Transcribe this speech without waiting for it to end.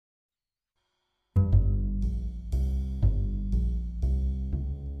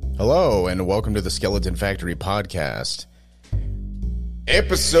Hello, and welcome to the Skeleton Factory podcast,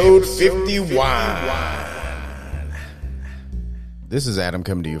 episode 51. This is Adam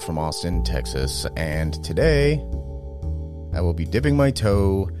coming to you from Austin, Texas, and today I will be dipping my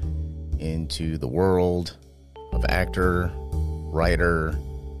toe into the world of actor, writer,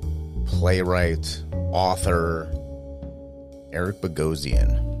 playwright, author, Eric Bogosian.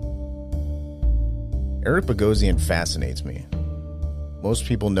 Eric Bogosian fascinates me. Most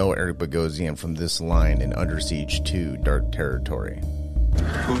people know Eric Bogosian from this line in Under Siege 2, Dark Territory.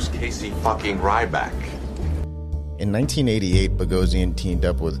 Who's Casey fucking Ryback? In 1988, Bogosian teamed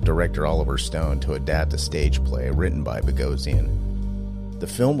up with director Oliver Stone to adapt a stage play written by Bogosian. The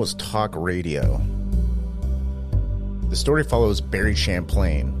film was Talk Radio. The story follows Barry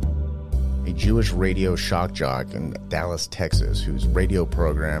Champlain, a Jewish radio shock jock in Dallas, Texas, whose radio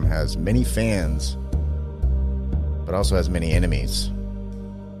program has many fans, but also has many enemies.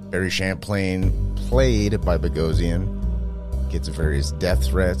 Barry Champlain, played by Bogosian, gets various death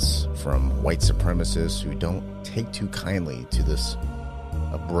threats from white supremacists who don't take too kindly to this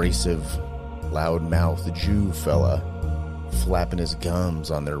abrasive, loud-mouthed Jew fella flapping his gums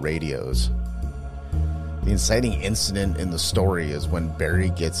on their radios. The inciting incident in the story is when Barry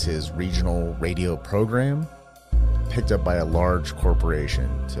gets his regional radio program picked up by a large corporation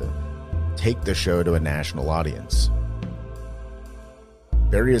to take the show to a national audience.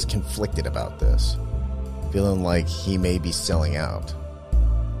 Barry is conflicted about this, feeling like he may be selling out,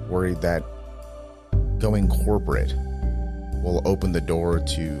 worried that going corporate will open the door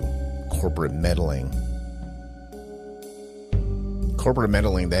to corporate meddling. Corporate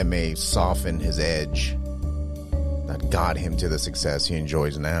meddling that may soften his edge that got him to the success he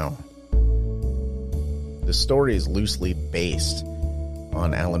enjoys now. The story is loosely based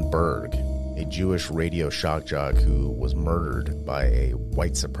on Alan Berg, a Jewish radio shock jock who was murdered by a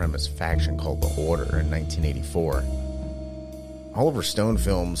white supremacist faction called The Order in 1984. Oliver Stone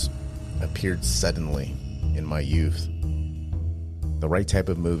films appeared suddenly in my youth. The right type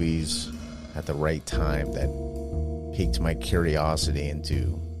of movies at the right time that piqued my curiosity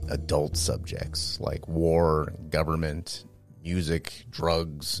into adult subjects like war, government, music,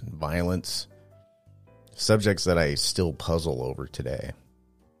 drugs, and violence. Subjects that I still puzzle over today,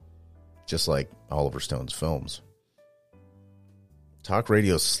 just like Oliver Stone's films. Talk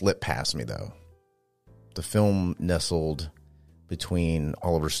radio slipped past me, though. The film nestled between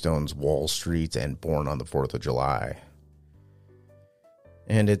Oliver Stone's Wall Street and Born on the 4th of July.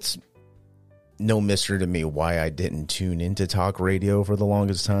 And it's no mystery to me why I didn't tune into talk radio for the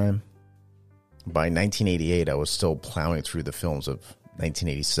longest time. By 1988, I was still plowing through the films of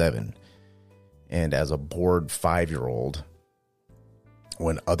 1987. And as a bored 5-year-old,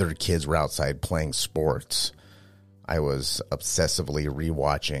 when other kids were outside playing sports, I was obsessively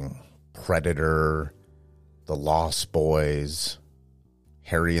rewatching Predator, The Lost Boys,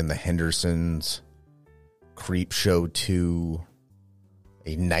 Harry and the Hendersons, Creepshow 2,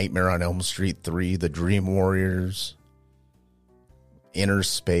 A Nightmare on Elm Street 3, The Dream Warriors, Inner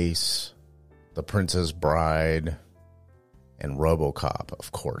Space, The Princess Bride, and RoboCop,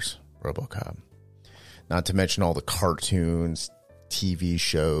 of course, RoboCop. Not to mention all the cartoons, TV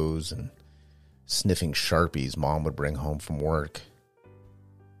shows, and sniffing Sharpies Mom would bring home from work.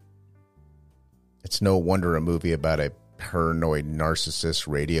 It's no wonder a movie about a paranoid narcissist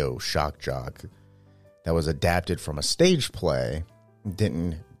radio shock jock that was adapted from a stage play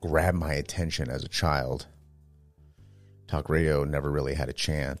didn't grab my attention as a child. Talk radio never really had a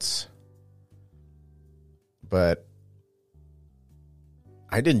chance. But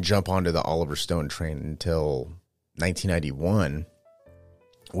I didn't jump onto the Oliver Stone train until 1991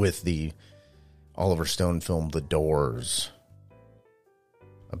 with the Oliver Stone film The Doors,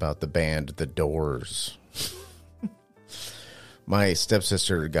 about the band The Doors. My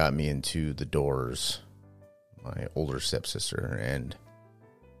stepsister got me into The Doors, my older stepsister, and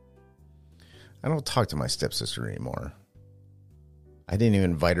I don't talk to my stepsister anymore. I didn't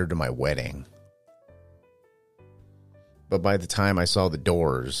even invite her to my wedding. But by the time I saw The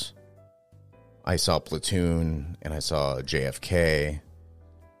Doors, I saw Platoon and I saw JFK.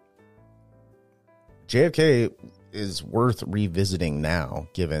 JFK is worth revisiting now,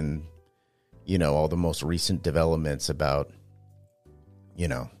 given, all the most recent developments about,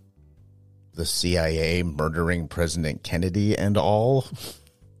 the CIA murdering President Kennedy and all.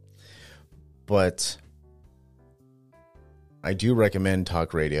 But I do recommend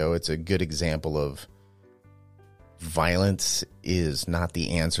talk radio. It's a good example of violence is not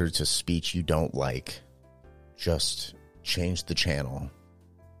the answer to speech you don't like. Just change the channel.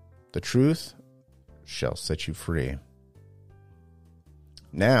 The truth shall set you free.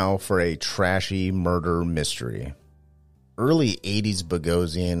 Now for a trashy murder mystery. Early 80s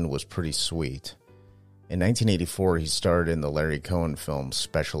Bogosian was pretty sweet. In 1984, he starred in the Larry Cohen film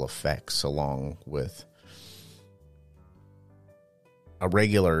Special Effects, along with a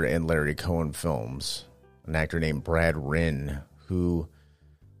regular in Larry Cohen films, an actor named Brad Rinn, who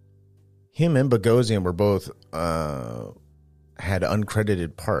him and Bogosian were both had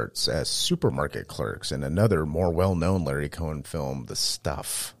uncredited parts as supermarket clerks in another more well-known Larry Cohen film, The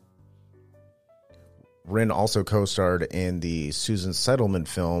Stuff. Rinn also co-starred in the Susan Settleman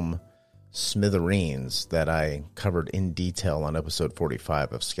film Smithereens that I covered in detail on episode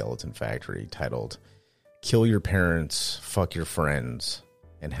 45 of Skeleton Factory, titled Kill Your Parents, Fuck Your Friends,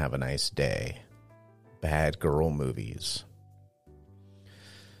 and Have a Nice Day. Bad Girl Movies.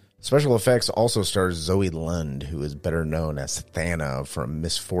 Special effects also stars Zoe Lund, who is better known as Thana from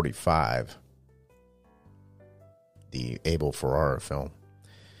Miss 45, the Abel Ferrara film.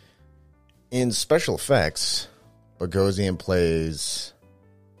 In special effects, Bogosian plays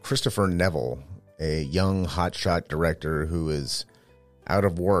Christopher Neville, a young hotshot director who is out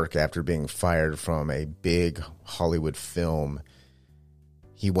of work after being fired from a big Hollywood film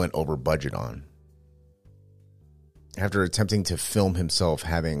he went over budget on. After attempting to film himself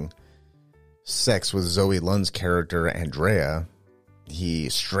having sex with Zoe Lund's character Andrea, he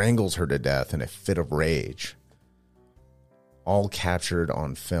strangles her to death in a fit of rage, all captured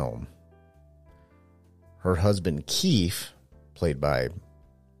on film. Her husband Keith, played by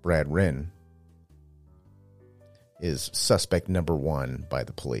Brad Rinn, is suspect number one by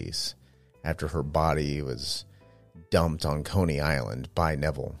the police after her body was dumped on Coney Island by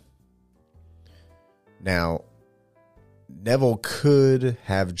Neville. Now, Neville could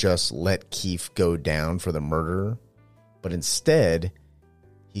have just let Keith go down for the murder, but instead,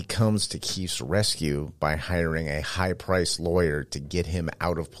 he comes to Keith's rescue by hiring a high-priced lawyer to get him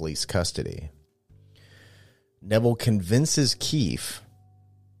out of police custody. Neville convinces Keith,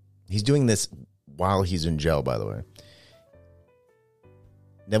 he's doing this while he's in jail, by the way.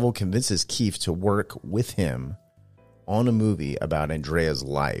 Neville convinces Keith to work with him on a movie about Andrea's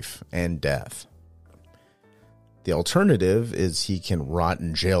life and death. The alternative is he can rot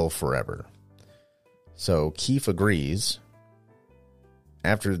in jail forever. So Keith agrees.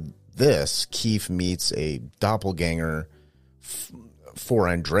 After this, Keith meets a doppelganger for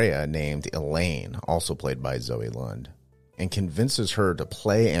Andrea named Elaine, also played by Zoe Lund, and convinces her to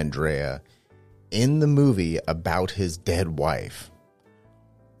play Andrea in the movie about his dead wife.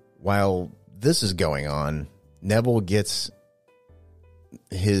 While this is going on, Neville gets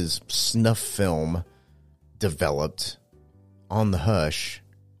his snuff film developed on the hush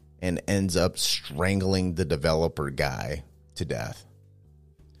and ends up strangling the developer guy to death.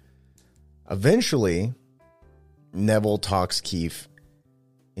 Eventually, Neville talks Keith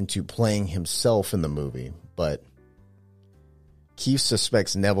into playing himself in the movie, but Keith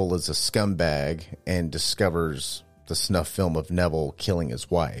suspects Neville is a scumbag and discovers the snuff film of Neville killing his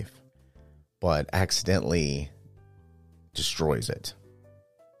wife, but accidentally destroys it.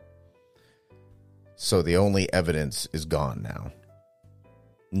 So the only evidence is gone now.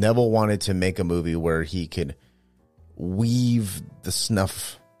 Neville wanted to make a movie where he could weave the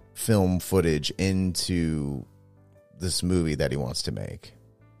snuff film footage into this movie that he wants to make.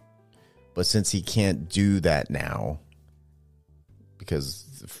 But since he can't do that now, because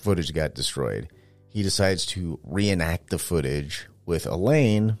the footage got destroyed, he decides to reenact the footage with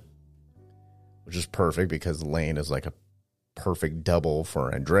Elaine, which is perfect because Elaine is like a perfect double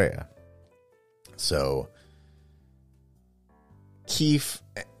for Andrea. So Keith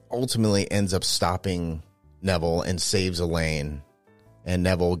ultimately ends up stopping Neville and saves Elaine, and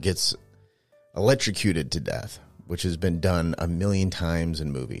Neville gets electrocuted to death, which has been done a million times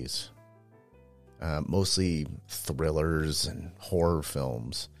in movies, mostly thrillers and horror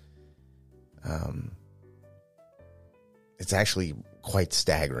films. It's actually quite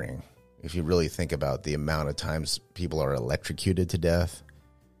staggering if you really think about the amount of times people are electrocuted to death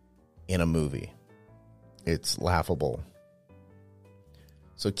in a movie. It's laughable.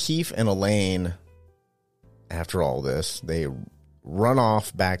 So Keith and Elaine, after all this, they run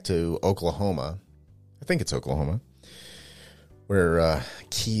off back to Oklahoma. I think it's Oklahoma, where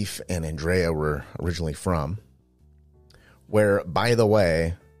Keith and Andrea were originally from. Where, by the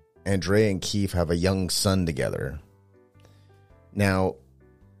way, Andrea and Keith have a young son together. Now,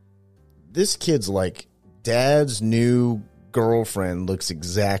 this kid's like, Dad's new girlfriend looks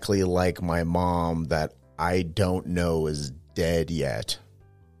exactly like my mom that I don't know is dead yet.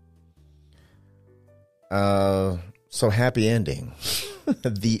 So happy ending.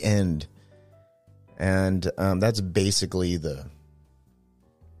 The end. And that's basically the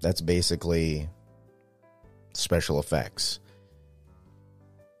That's basically special effects.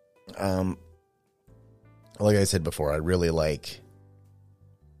 Like I said before, I really like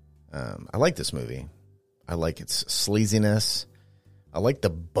this movie. I like its sleaziness. I like the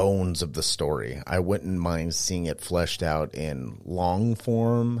bones of the story. I wouldn't mind seeing it fleshed out in long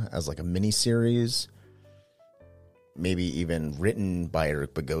form as like a mini series, maybe even written by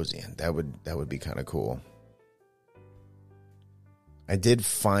Eric Bogosian. That would be kind of cool. I did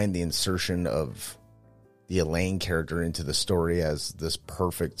find the insertion of the Elaine character into the story as this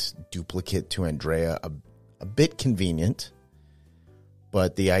perfect duplicate to Andrea a bit convenient,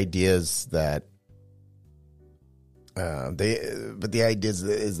 but the idea is that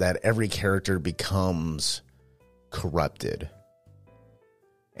is that every character becomes corrupted,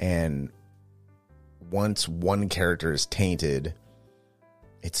 and once one character is tainted,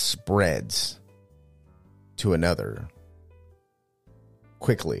 it spreads to another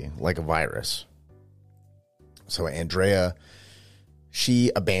quickly, like a virus. So Andrea,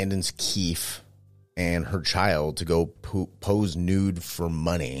 she abandons Keith and her child to go pose nude for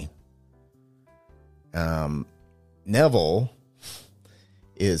money. Neville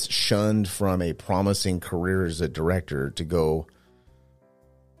is shunned from a promising career as a director to go,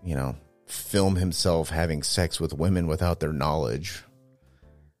 film himself having sex with women without their knowledge.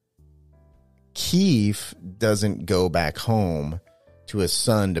 Keith doesn't go back home to his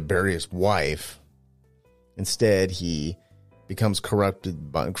son to bury his wife. Instead, he becomes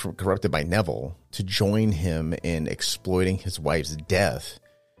corrupted by Neville to join him in exploiting his wife's death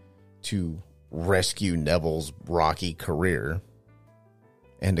to rescue Neville's rocky career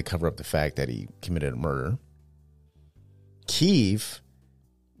and to cover up the fact that he committed a murder. Keith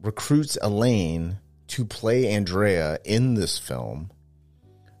recruits Elaine to play Andrea in this film.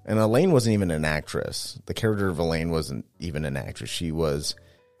 And Elaine wasn't even an actress. The character of Elaine wasn't even an actress. She was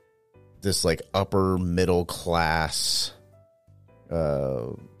this like upper middle class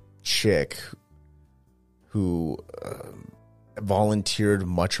chick who volunteered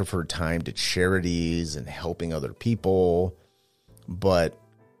much of her time to charities and helping other people, but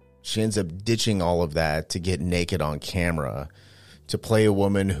she ends up ditching all of that to get naked on camera to play a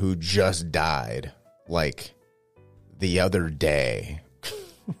woman who just died like the other day.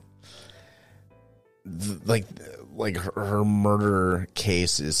 like her murder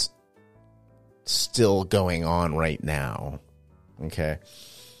case is still going on right now. Okay.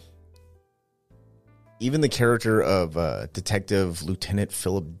 Even the character of Detective Lieutenant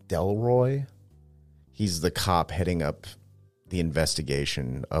Philip Delroy, he's the cop heading up the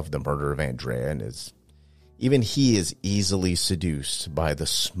investigation of the murder of Andrea, and even he is easily seduced by the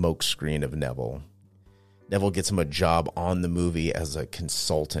smokescreen of Neville. Neville gets him a job on the movie as a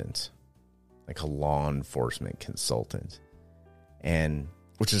consultant, like a law enforcement consultant, and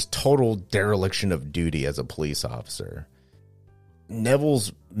which is total dereliction of duty as a police officer.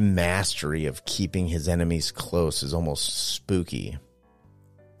 Neville's mastery of keeping his enemies close is almost spooky.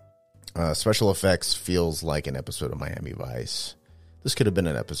 Special effects feels like an episode of Miami Vice. This could have been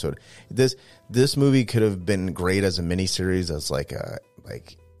an episode. This movie could have been great as a miniseries, as like a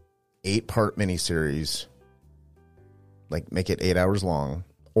 8-part miniseries. Like make it 8 hours long,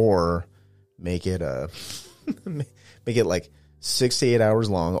 or make it make it like 6 to 8 hours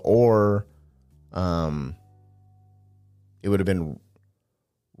long, or it would have been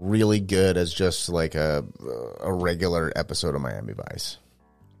really good as just like a regular episode of Miami Vice.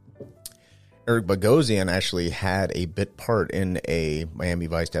 Eric Bogosian actually had a bit part in a Miami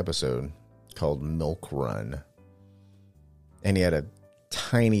Vice episode called Milk Run. And he had a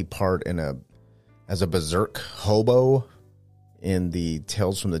tiny part as a berserk hobo in the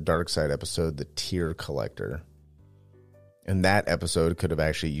Tales from the Dark Side episode, The Tear Collector. And that episode could have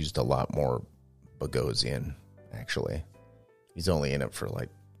actually used a lot more Bogosian, actually. He's only in it for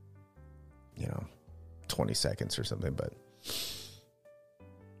 20 seconds or something,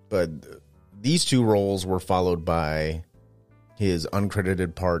 but these two roles were followed by his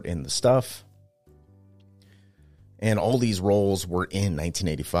uncredited part in The Stuff. And all these roles were in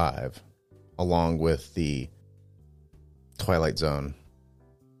 1985, along with the Twilight Zone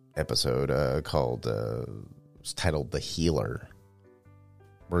episode called was titled The Healer,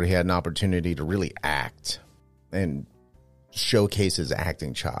 where he had an opportunity to really act and showcase his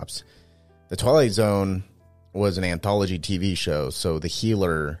acting chops. The Twilight Zone was an anthology TV show, so The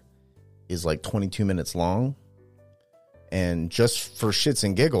Healer is like 22 minutes long. And just for shits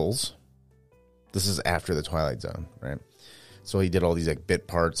and giggles, this is after The Twilight Zone, right? So he did all these like bit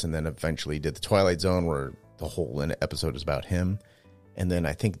parts, and then eventually did The Twilight Zone, where the whole episode is about him. And then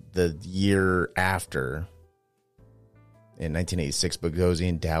I think the year after, In 1986,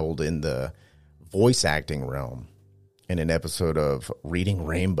 Bogosian dabbled in the voice acting realm in an episode of Reading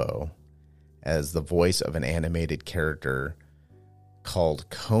Rainbow as the voice of an animated character called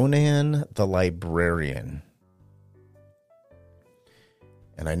Conan the Librarian.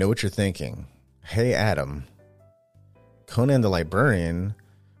 And I know what you're thinking. Hey, Adam, Conan the Librarian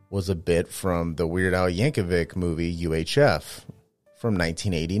was a bit from the Weird Al Yankovic movie UHF from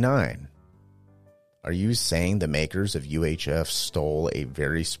 1989. Are you saying the makers of UHF stole a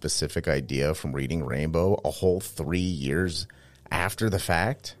very specific idea from Reading Rainbow a whole 3 years after the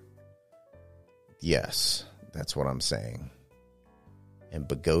fact? Yes, that's what I'm saying. And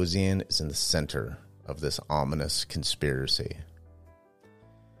Bogosian is in the center of this ominous conspiracy.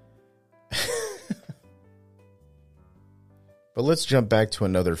 But let's jump back to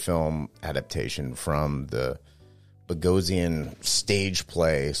another film adaptation from the Bogosian stage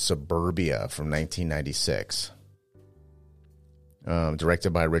play Suburbia from 1996.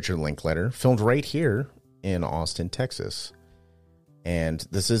 Directed by Richard Linklater, filmed right here in Austin, Texas. And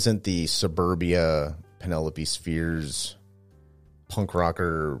this isn't the Suburbia Penelope Spheres punk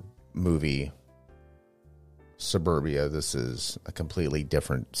rocker movie Suburbia. This is a completely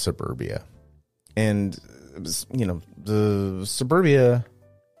different Suburbia. And, you know, the Suburbia,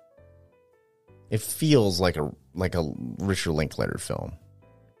 it feels like a Richard Linklater film,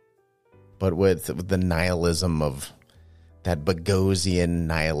 but with the nihilism of that Bogosian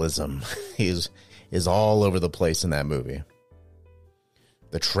nihilism is all over the place in that movie.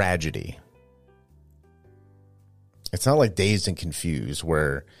 The tragedy. It's not like Dazed and Confused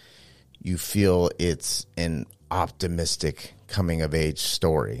where you feel it's an optimistic coming of age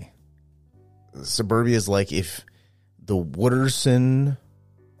story. Suburbia is like if the Wooderson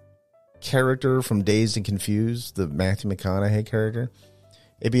character from Dazed and Confused, the Matthew McConaughey character,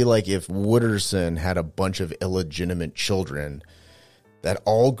 it'd be like if Wooderson had a bunch of illegitimate children that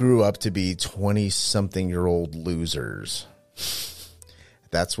all grew up to be 20-something-year-old losers.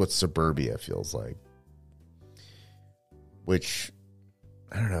 That's what Suburbia feels like. Which,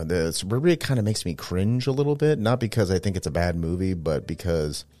 I don't know, the Suburbia kind of makes me cringe a little bit. Not because I think it's a bad movie, but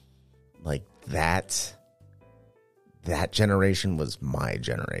because, like, that generation was my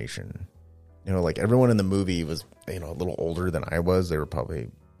generation. You know, like, everyone in the movie was, you know, a little older than I was. They were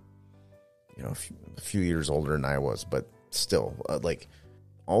probably, you know, a few years older than I was. But still, like,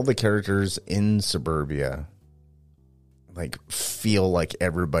 all the characters in Suburbia, like, feel like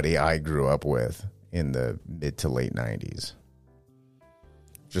everybody I grew up with in the mid to late 90s.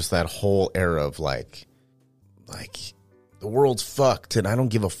 Just that whole era of, like, the world's fucked and I don't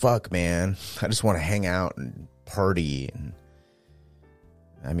give a fuck, man. I just want to hang out and party. And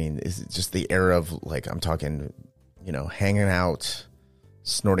I mean, it's just the era of, like, I'm talking, you know, hanging out,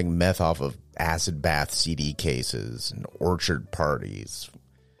 snorting meth off of acid bath CD cases and orchard parties.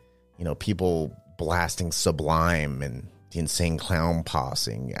 You know, people blasting Sublime and the Insane Clown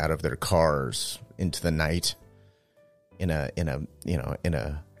Posse out of their cars into the night in a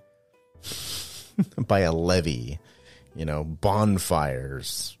by a levee. You know,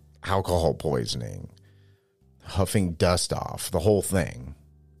 bonfires, alcohol poisoning, huffing dust off, the whole thing.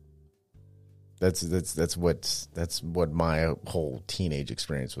 That's what my whole teenage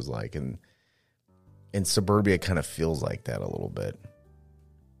experience was like, and Suburbia kind of feels like that a little bit.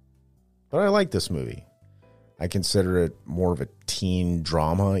 But I like this movie. I consider it more of a teen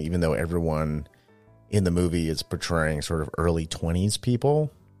drama, even though everyone in the movie is portraying sort of early 20s people,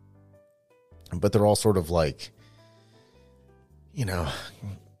 but they're all sort of like, you know,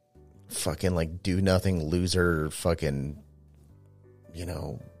 fucking like do nothing loser, fucking, you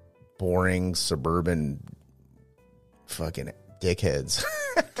know, boring suburban fucking dickheads.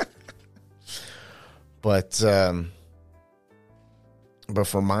 But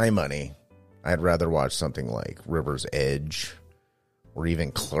for my money, I'd rather watch something like River's Edge or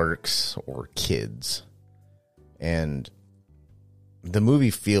even Clerks or Kids. And the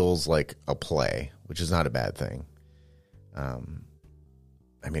movie feels like a play, which is not a bad thing. I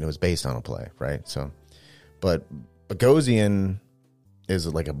mean, it was based on a play, right? So, but Bogosian is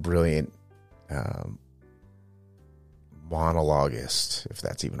like a brilliant monologuist, if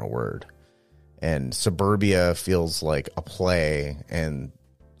that's even a word. And Suburbia feels like a play, and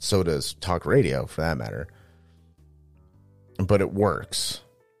so does talk radio, for that matter. But it works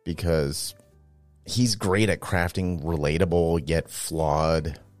because he's great at crafting relatable yet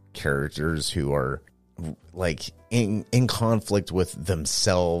flawed characters who are like in conflict with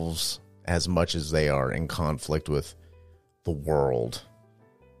themselves as much as they are in conflict with the world.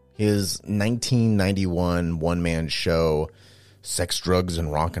 His 1991 one-man show, Sex, Drugs,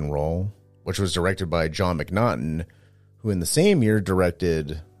 and Rock and Roll, which was directed by John McNaughton, who in the same year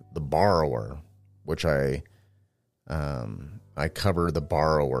directed The Borrower, which I cover The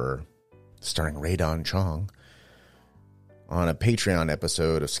Borrower, starring Radon Chong, on a Patreon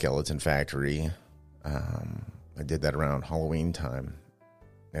episode of Skeleton Factory. I did that around Halloween time.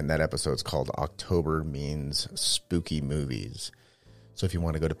 And that episode's called October Means Spooky Movies. So if you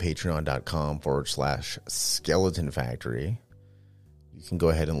want to go to patreon.com/Skeleton Factory, you can go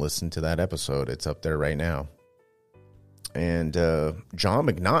ahead and listen to that episode. It's up there right now. And John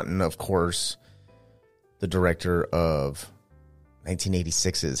McNaughton, of course, the director of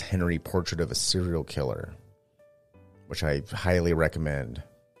 1986's Henry, Portrait of a Serial Killer, which I highly recommend.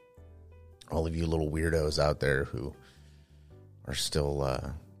 All of you little weirdos out there who are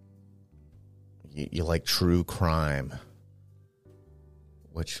still, you like true crime,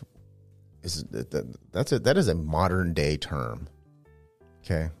 which is, that is a modern day term.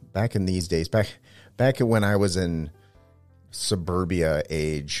 Okay. Back in these days, back when I was in suburbia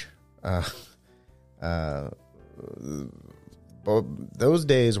age, those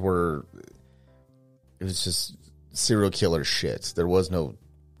days it was just serial killer shit. There was no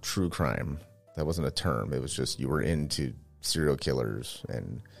true crime. That wasn't a term. It was just you were into serial killers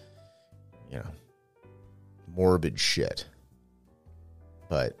and, morbid shit.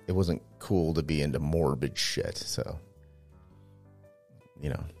 But it wasn't cool to be into morbid shit. So,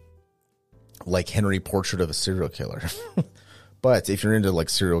 like Henry, Portrait of a Serial Killer. But if you're into like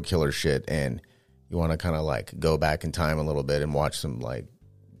serial killer shit and you want to kind of like go back in time a little bit and watch some like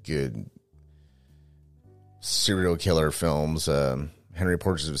good serial killer films, Henry,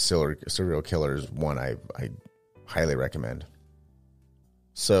 Portraits of a Serial Killer is one I highly recommend.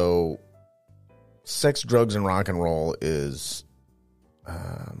 So, Sex, Drugs, and Rock and Roll is,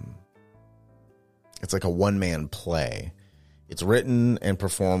 it's like a one-man play. It's written and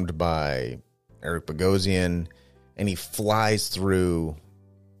performed by Eric Bogosian, and he flies through,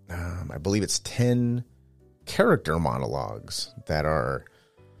 I believe it's 10 character monologues that are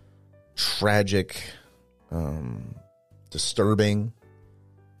tragic, disturbing,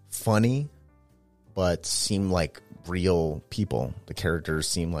 funny, but seem like real people. The characters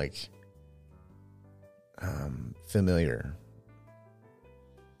seem like familiar.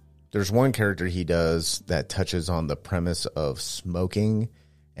 There's one character he does that touches on the premise of smoking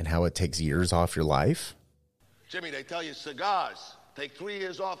and how it takes years off your life. Jimmy, they tell you cigars take 3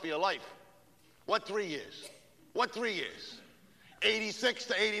 years off of your life. What 3 years? What 3 years? 86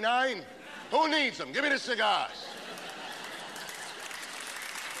 to 89? Who needs them? Give me the cigars.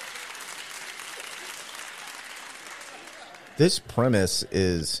 This premise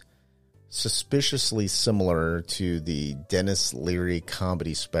is suspiciously similar to the Dennis Leary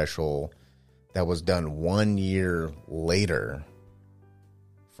comedy special that was done 1 year later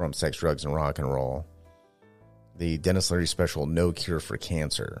from Sex, Drugs, and Rock and Roll. The Dennis Leary special, No Cure for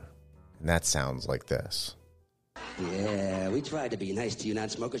Cancer. And that sounds like this. Yeah, we tried to be nice to you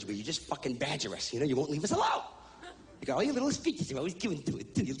non-smokers, but you just fucking badger us. You won't leave us alone. You got all your little speeches you're always giving to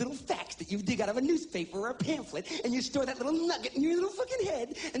it, your little facts that you dig out of a newspaper or a pamphlet, and you store that little nugget in your little fucking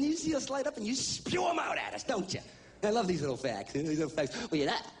head, and you see us light up and you spew them out at us, don't you? I love these little facts. These little facts. Well,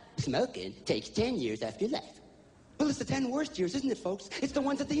 smoking takes 10 years off your life. Well, it's the 10 worst years, isn't it, folks? It's the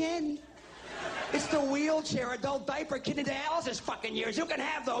ones at the end. It's the wheelchair, adult diaper, kid dialysis fucking years. You can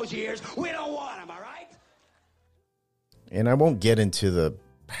have those years. We don't want them, all right? And I won't get into the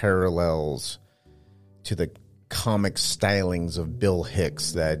parallels to the comic stylings of Bill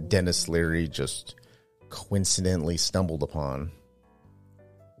Hicks that Dennis Leary just coincidentally stumbled upon.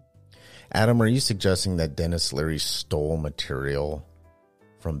 Adam, are you suggesting that Dennis Leary stole material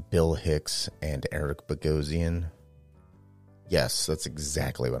from Bill Hicks and Eric Bogosian? Yes, that's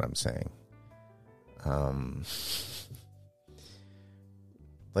exactly what I'm saying.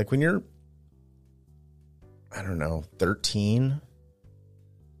 Like when you're, 13,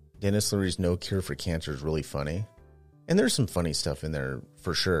 Dennis Leary's No Cure for Cancer is really funny. And there's some funny stuff in there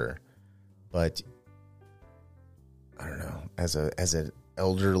for sure. But I don't know, as an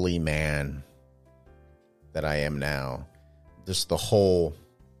elderly man that I am now, just the whole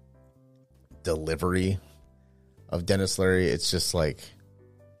delivery of Dennis Leary, it's like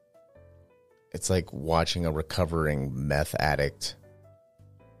watching a recovering meth addict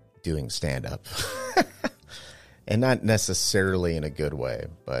doing stand-up. And not necessarily in a good way,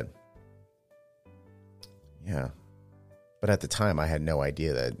 but yeah. But at the time, I had no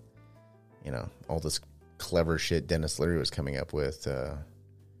idea that, all this clever shit Dennis Leary was coming up with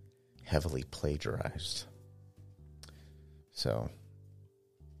heavily plagiarized. So,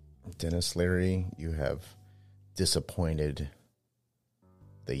 Dennis Leary, you have disappointed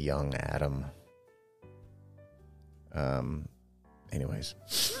the young Adam. Anyways.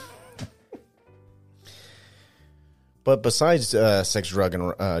 But besides sex,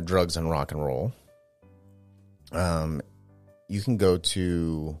 drugs, and rock and roll, you can go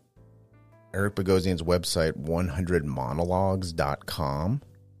to Eric Bogosian's website, 100monologues.com.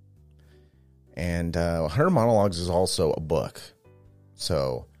 And 100 Monologues is also a book.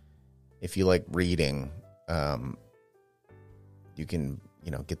 So if you like reading, you can,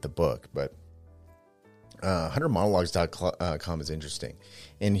 get the book. But 100monologues.com is interesting.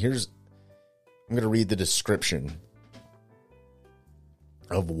 And I'm going to read the description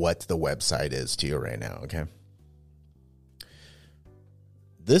of what the website is to you right now, okay?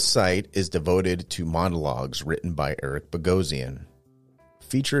 This site is devoted to monologues written by Eric Bogosian,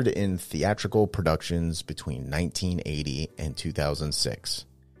 featured in theatrical productions between 1980 and 2006.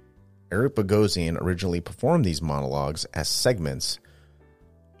 Eric Bogosian originally performed these monologues as segments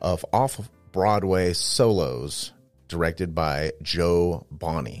of off-Broadway solos directed by Joe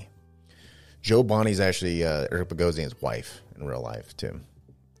Bonney. Joe Bonney's actually Eric Bogosian's wife in real life, too.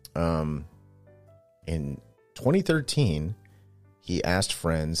 In 2013, he asked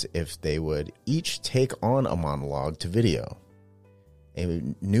friends if they would each take on a monologue to video. A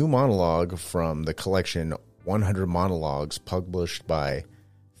new monologue from the collection 100 Monologues, published by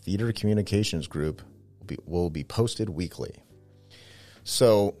Theater Communications Group, will be posted weekly.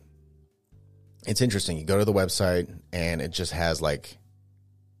 So it's interesting. You go to the website and it just has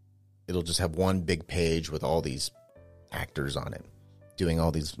it'll just have one big page with all these actors on it doing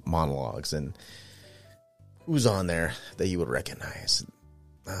all these monologues, and who's on there that you would recognize.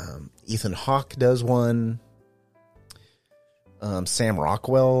 Ethan Hawke does one. Sam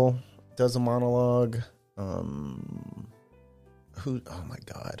Rockwell does a monologue. Oh my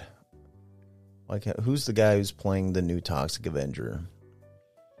God. Who's the guy who's playing the new Toxic Avenger?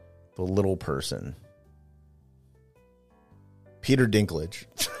 The little person. Peter Dinklage.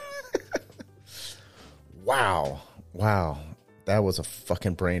 Wow. That was a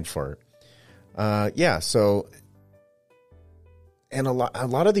fucking brain fart. So, and a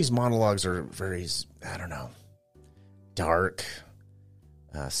lot of these monologues are very, I don't know, dark,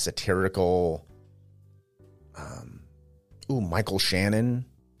 satirical. Michael Shannon,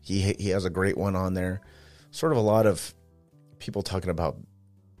 he has a great one on there. Sort of a lot of people talking about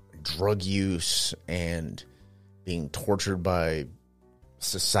drug use and being tortured by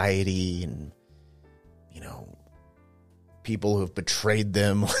society, and people who have betrayed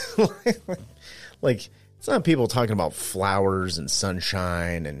them. Like, it's not people talking about flowers and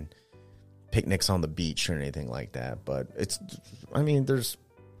sunshine and picnics on the beach or anything like that, but there's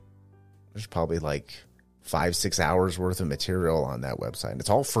probably 5-6 hours worth of material on that website.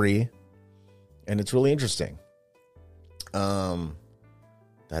 It's all free, and it's really interesting.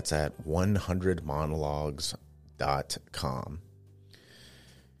 That's at 100monologues.com.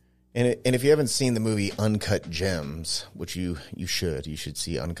 And if you haven't seen the movie Uncut Gems, which you should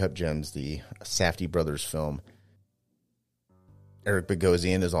see Uncut Gems, the Safdie brothers film. Eric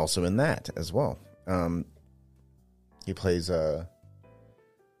Bogosian is also in that as well. He plays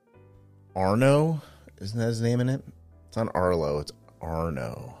Arno, isn't that his name in it? It's not Arlo, it's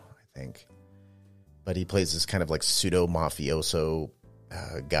Arno, I think. But he plays this kind of pseudo mafioso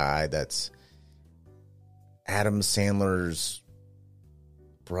guy that's Adam Sandler's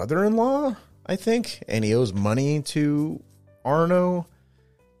brother-in-law, I think, and he owes money to Arno,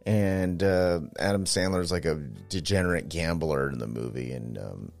 and Adam Sandler's a degenerate gambler in the movie, and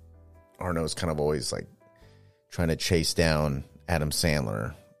Arno's kind of always trying to chase down Adam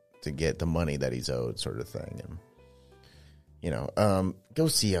Sandler to get the money that he's owed, sort of thing. And go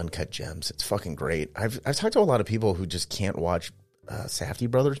see Uncut Gems. It's fucking great. I've talked to a lot of people who just can't watch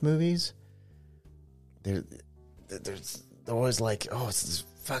Safdie brothers movies. They're always it's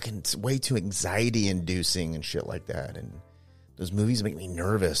fucking way too anxiety inducing and shit like that, and those movies make me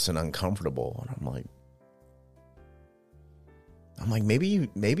nervous and uncomfortable, and I'm like maybe you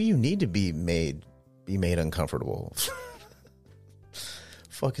need to be made uncomfortable.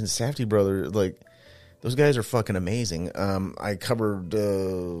 Fucking Safdie brothers, those guys are fucking amazing. I covered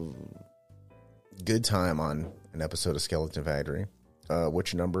Good Time on an episode of Skeleton Factory.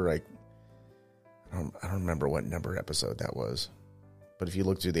 Which number? I don't remember what number episode that was, but if you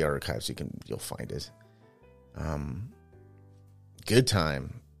look through the archives, you'll find it. Good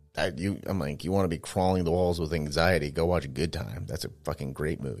Time. You want to be crawling the walls with anxiety? Go watch Good Time. That's a fucking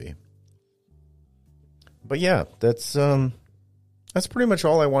great movie. But yeah, that's pretty much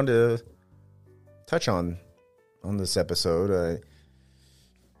all I wanted to touch on this episode.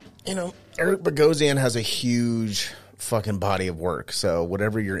 Eric Bogosian has a huge fucking body of work. So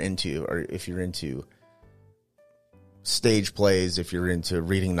whatever you're into, or if you're into stage plays, if you're into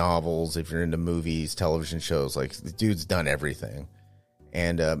reading novels, if you're into movies, television shows, like the dude's done everything.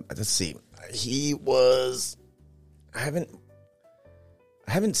 And let's see, he was. I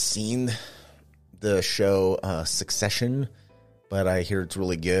haven't seen the show Succession, but I hear it's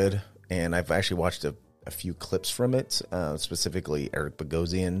really good, and I've actually watched a few clips from it, specifically Eric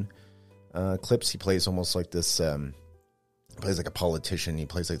Bogosian clips. He plays almost like this. Plays like a politician. He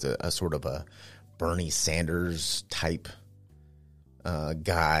plays like a sort of a Bernie Sanders type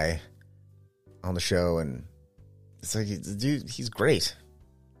guy on the show, and it's like, dude, he's great.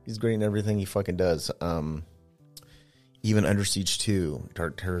 He's great in everything he fucking does. Even Under Siege 2,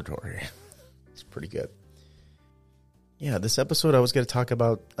 Dark Territory. It's pretty good. Yeah, this episode I was going to talk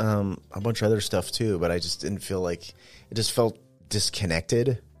about a bunch of other stuff too, but I just didn't feel like, it just felt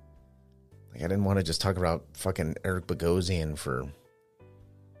disconnected. Like I didn't want to just talk about fucking Eric Bogosian for,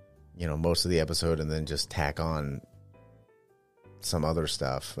 most of the episode and then just tack on some other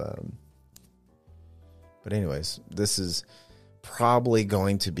stuff. But anyways, this is probably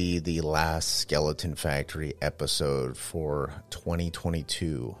going to be the last Skeleton Factory episode for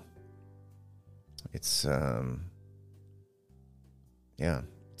 2022. It's,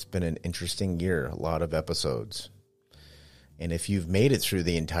 it's been an interesting year. A lot of episodes. And if you've made it through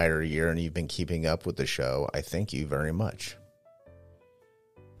the entire year and you've been keeping up with the show, I thank you very much.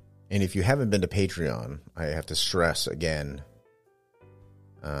 And if you haven't been to Patreon, I have to stress again,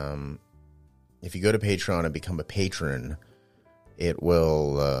 if you go to Patreon and become a patron,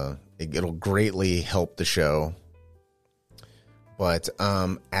 it'll greatly help the show. But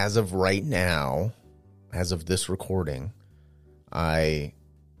as of right now, as of this recording, I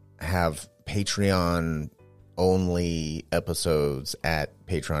have Patreon only episodes at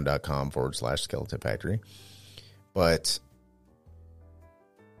patreon.com/Skeleton Factory. But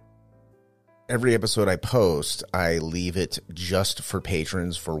every episode I post, I leave it just for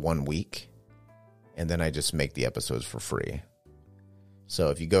patrons for 1 week. And then I just make the episodes for free. So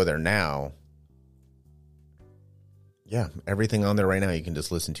if you go there now, everything on there right now you can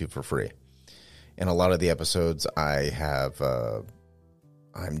just listen to for free. And a lot of the episodes I have,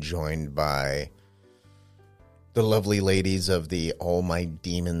 I'm joined by the lovely ladies of the All My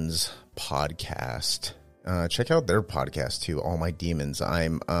Demons podcast. Check out their podcast too, All My Demons.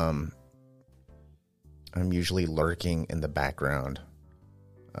 I'm usually lurking in the background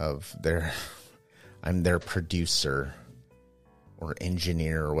of I'm their producer or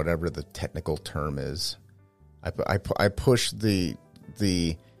engineer or whatever the technical term is. I push the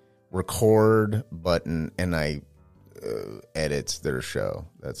record button and I edit their show.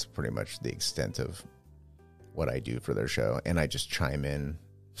 That's pretty much the extent of what I do for their show, and I just chime in.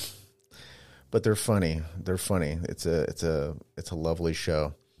 But they're funny. It's a lovely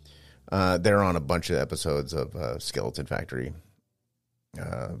show. They're on a bunch of episodes of Skeleton Factory,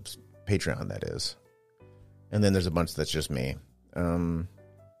 Patreon, that is. And then there's a bunch that's just me. Let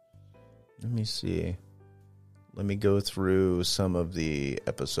me see. Let me go through some of the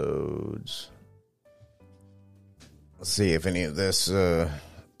episodes. Let's see if any of this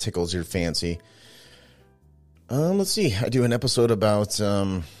tickles your fancy. Let's see. I do an episode about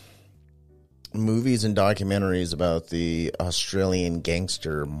movies and documentaries about the Australian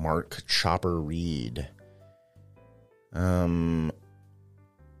gangster Mark Chopper Reed. Let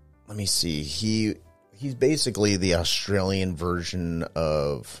me see. He's basically the Australian version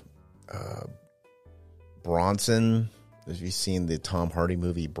of Bronson. Have you seen the Tom Hardy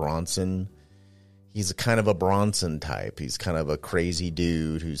movie Bronson? He's a kind of a Bronson type. He's kind of a crazy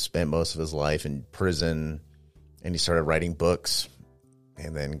dude who spent most of his life in prison, and he started writing books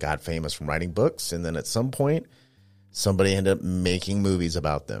and then got famous from writing books. And then at some point, somebody ended up making movies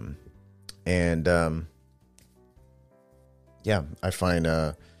about them. And I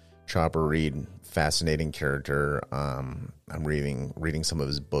find Chopper Reed fascinating character. I'm reading some of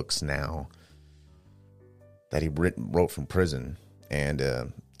his books now that he wrote from prison, and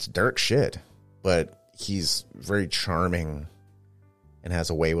it's dark shit, but he's very charming and has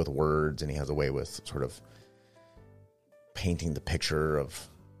a way with words, and he has a way with sort of painting the picture of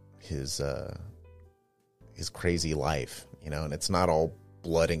his crazy life, and it's not all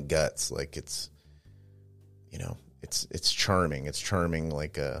blood and guts. Like it's charming. It's charming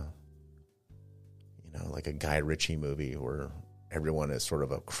like a Guy Ritchie movie where everyone is sort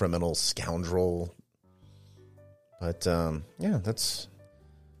of a criminal scoundrel. But that's.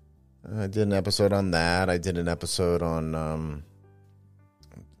 I did an episode on that. I did an episode on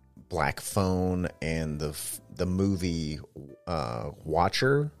Black Phone and the movie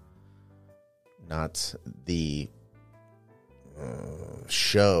Watcher, not the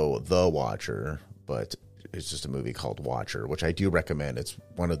show The Watcher, but it's just a movie called Watcher, which I do recommend. It's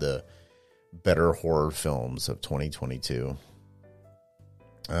one of the better horror films of 2022.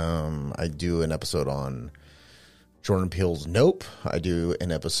 I do an episode on Jordan Peele's Nope. I do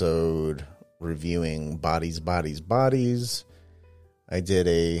an episode reviewing Bodies, Bodies, Bodies. I did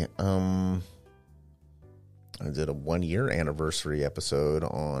a 1-year anniversary episode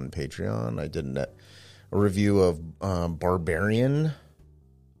on Patreon. I did a review of Barbarian,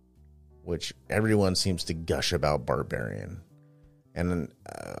 which everyone seems to gush about Barbarian. And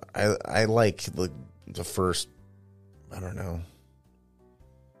I like the first, I don't know,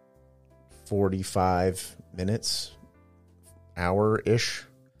 45 minutes, hour-ish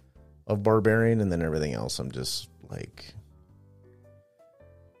of Barbarian, and then everything else I'm just like,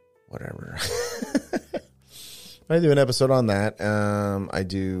 whatever. I do an episode on that. I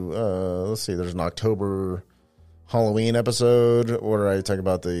do, let's see, there's an October Halloween episode where I talk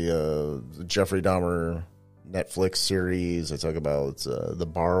about the Jeffrey Dahmer Netflix series. I talk about The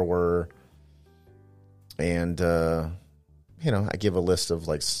Borrower. And, I give a list of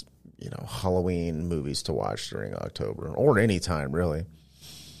Halloween movies to watch during October or any time, really.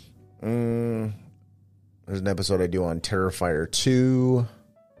 There's an episode I do on Terrifier 2.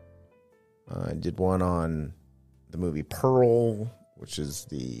 I did one on the movie Pearl, which is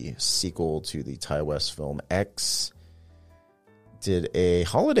the sequel to the Ty West film X. Did a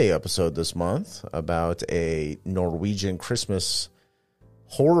holiday episode this month about a Norwegian Christmas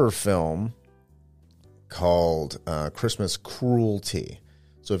horror film called Christmas Cruelty.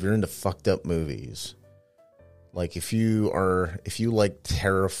 So if you're into fucked up movies, like if you like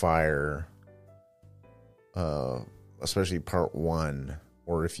Terrifier, especially part 1,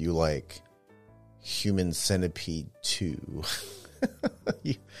 or if you like Human Centipede 2,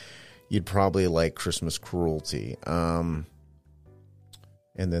 you'd probably like Christmas Cruelty. And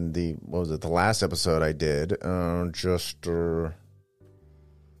then the last episode I did just not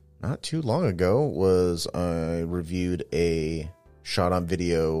too long ago was I reviewed a shot on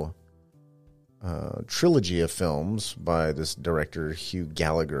video trilogy of films by this director Hugh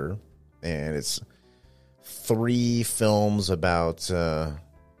Gallagher, and it's 3 films about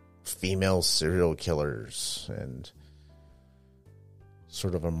female serial killers and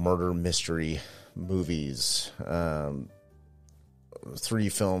sort of a murder mystery movies. 3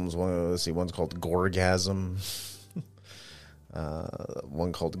 films. One's called Gorgasm,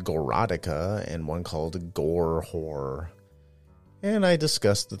 one called Gorotica, and one called Gore Horror. And I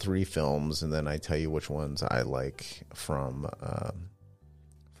discuss the 3 films, and then I tell you which ones I like from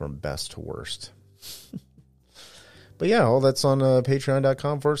best to worst. But yeah, all that's on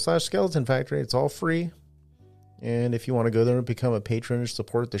patreon.com/Skeleton Factory. It's all free. And if you want to go there and become a patron and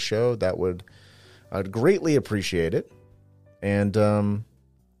support the show, I'd greatly appreciate it. And,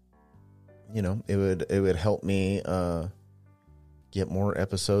 it would help me get more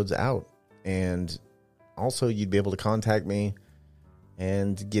episodes out. And also, you'd be able to contact me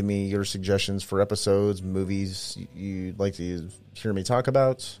and give me your suggestions for episodes, movies you'd like to hear me talk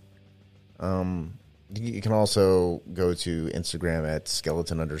about. You can also go to Instagram at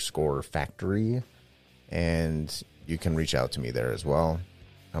skeleton_factory, and you can reach out to me there as well.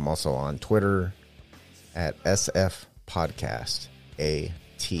 I'm also on Twitter at SFPodcast,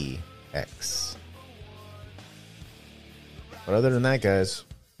 ATX. But other than that, guys,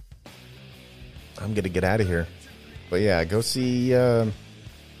 I'm going to get out of here. But yeah, go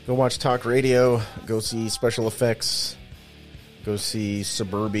watch Talk Radio, go see Special Effects, go see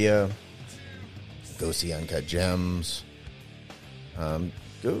Suburbia, go see Uncut Gems,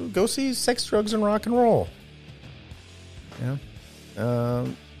 go see Sex, Drugs, and Rock and Roll. Yeah.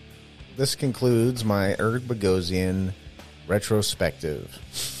 This concludes my Eric Bogosian retrospective.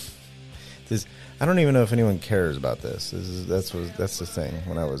 I don't even know if anyone cares about this. That's the thing.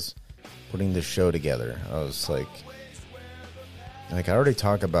 When I was putting this show together, I was like I already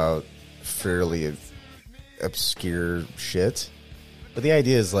talk about fairly obscure shit, but the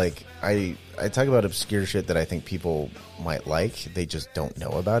idea is I talk about obscure shit that I think people might like. They just don't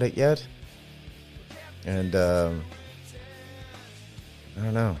know about it yet. And I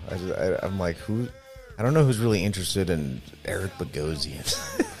don't know. I'm like, who? I don't know who's really interested in Eric Bogosian.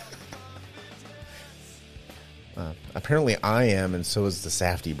 Apparently I am, and so is the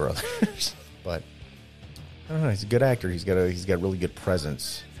Safdie brothers. But I don't know. He's a good actor. He's got really good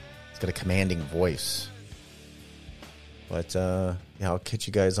presence. He's got a commanding voice. But yeah, I'll catch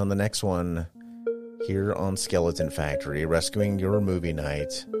you guys on the next one here on Skeleton Factory, rescuing your movie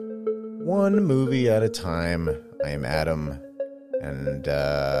night, one movie at a time. I am Adam, and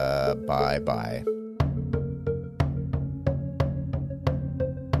bye-bye.